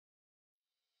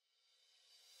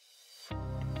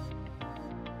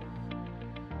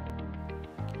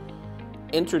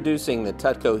Introducing the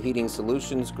Tutco Heating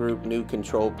Solutions Group new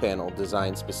control panel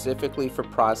designed specifically for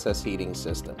process heating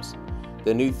systems.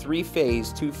 The new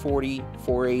 3-phase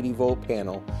 240-480 volt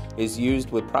panel is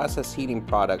used with process heating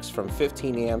products from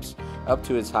 15 amps up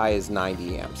to as high as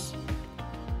 90 amps.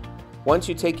 Once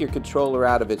you take your controller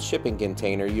out of its shipping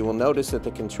container, you will notice that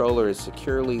the controller is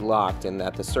securely locked and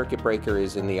that the circuit breaker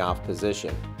is in the off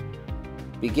position.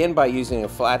 Begin by using a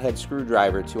flathead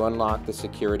screwdriver to unlock the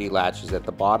security latches at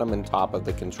the bottom and top of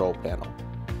the control panel.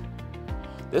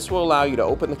 This will allow you to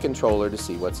open the controller to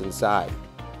see what's inside.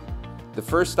 The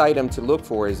first item to look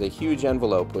for is a huge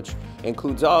envelope which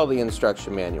includes all the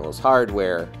instruction manuals,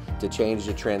 hardware to change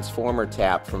the transformer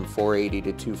tap from 480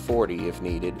 to 240 if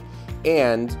needed,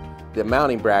 and the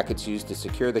mounting brackets used to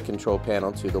secure the control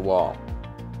panel to the wall.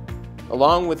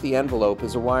 Along with the envelope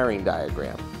is a wiring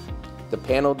diagram, the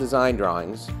panel design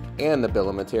drawings, and the bill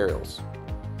of materials.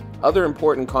 Other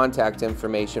important contact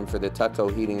information for the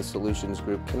Tutco Heating Solutions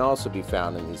Group can also be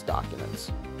found in these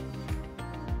documents.